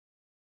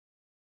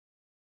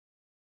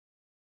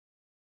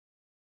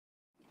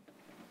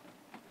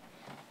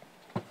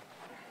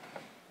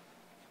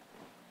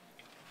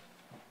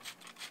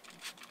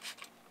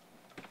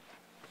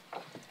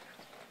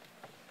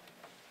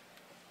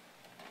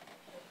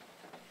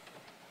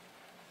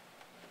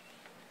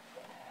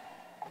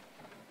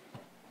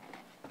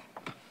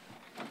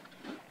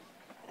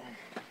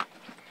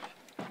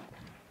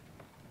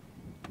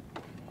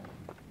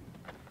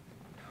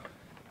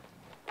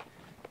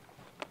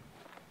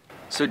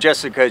So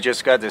Jessica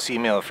just got this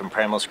email from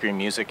Primal Scream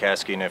Music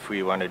asking if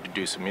we wanted to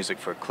do some music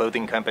for a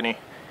clothing company.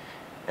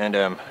 And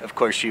of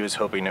course she was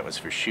hoping it was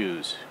for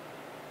shoes.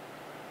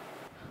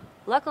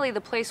 Luckily,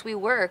 the place we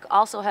work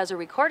also has a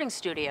recording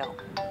studio.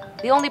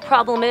 The only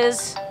problem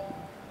is,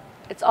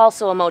 it's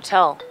also a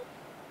motel.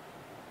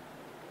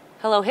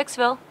 Hello,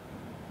 Hicksville.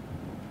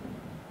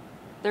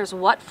 There's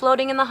what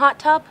floating in the hot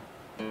tub?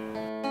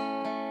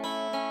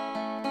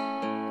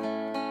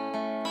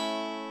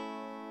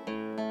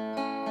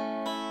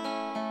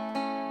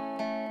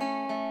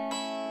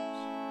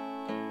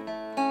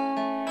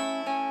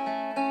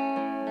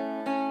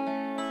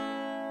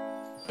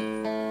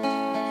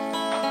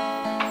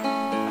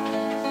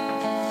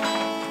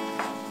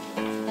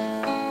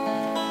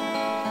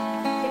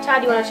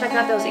 Todd, you want to check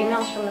out those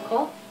emails from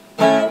Nicole?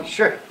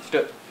 Sure, let's do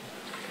it.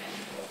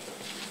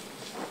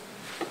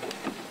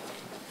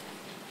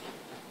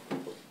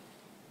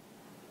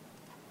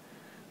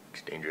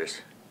 Looks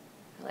dangerous.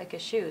 I like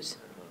his shoes.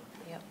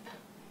 Yep.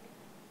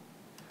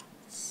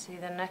 Let's see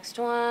the next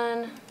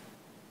one.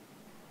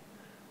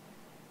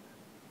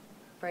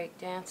 Break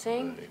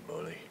dancing.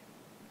 Holy moly.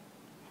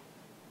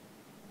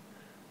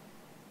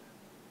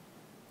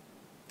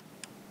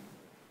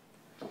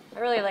 I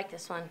really like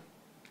this one.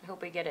 I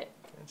hope we get it.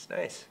 That's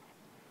nice.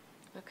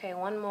 Okay,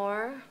 one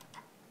more.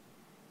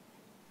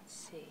 Let's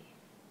see.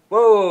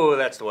 Whoa,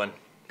 that's the one.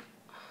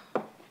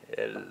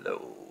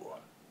 Hello.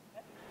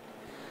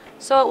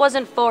 So it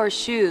wasn't for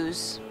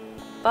shoes,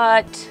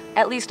 but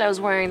at least I was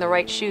wearing the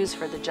right shoes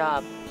for the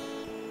job.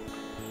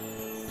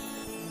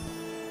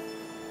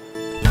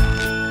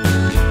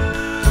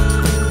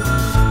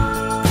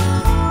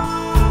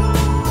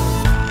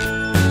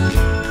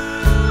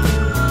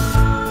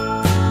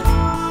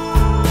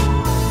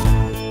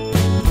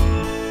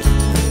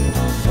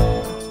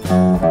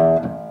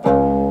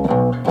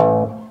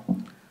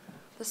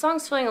 The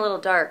song's feeling a little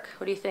dark.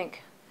 What do you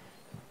think?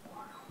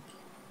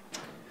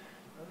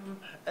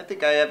 I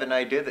think I have an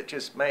idea that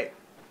just might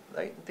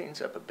lighten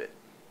things up a bit.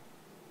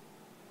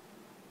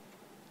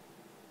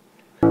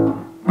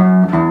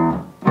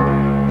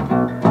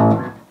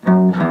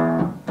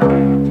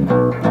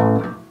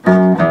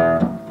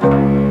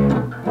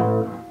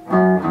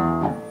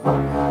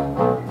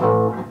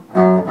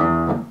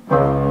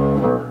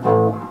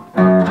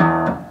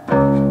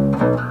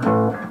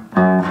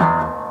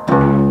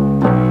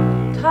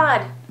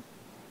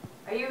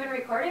 Are you even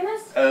recording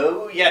this?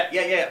 Oh, yeah.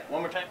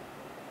 One more time.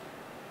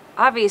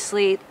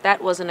 Obviously,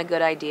 that wasn't a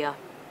good idea.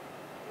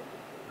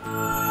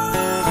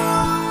 I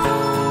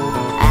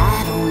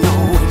don't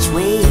know which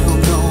way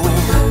you're going.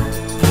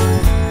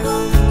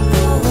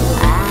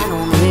 I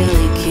don't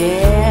really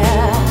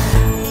care.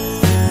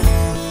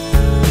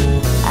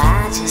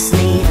 I just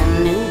need a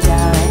new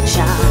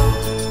direction.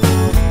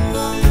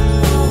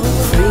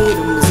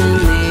 Freedom's in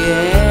the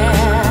air.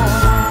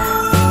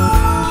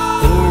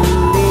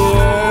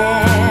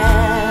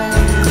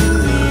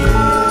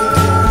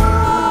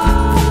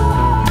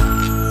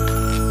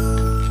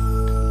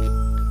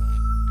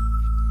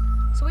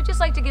 We'd just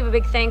like to give a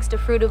big thanks to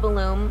Fruit of a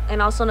Loom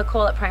and also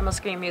Nicole at Primal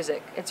Scream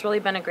Music. It's really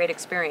been a great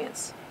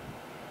experience.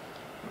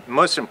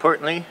 Most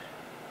importantly,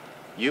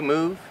 you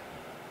move,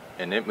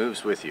 and it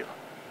moves with you.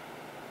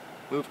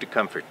 Move to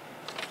comfort.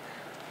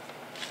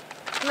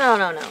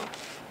 No.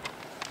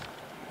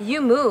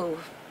 You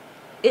move,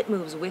 it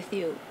moves with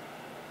you.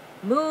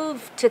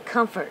 Move to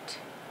comfort.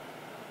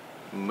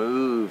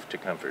 Move to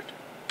comfort.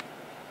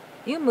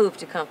 You move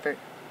to comfort.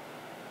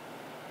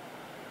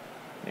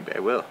 Maybe I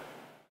will.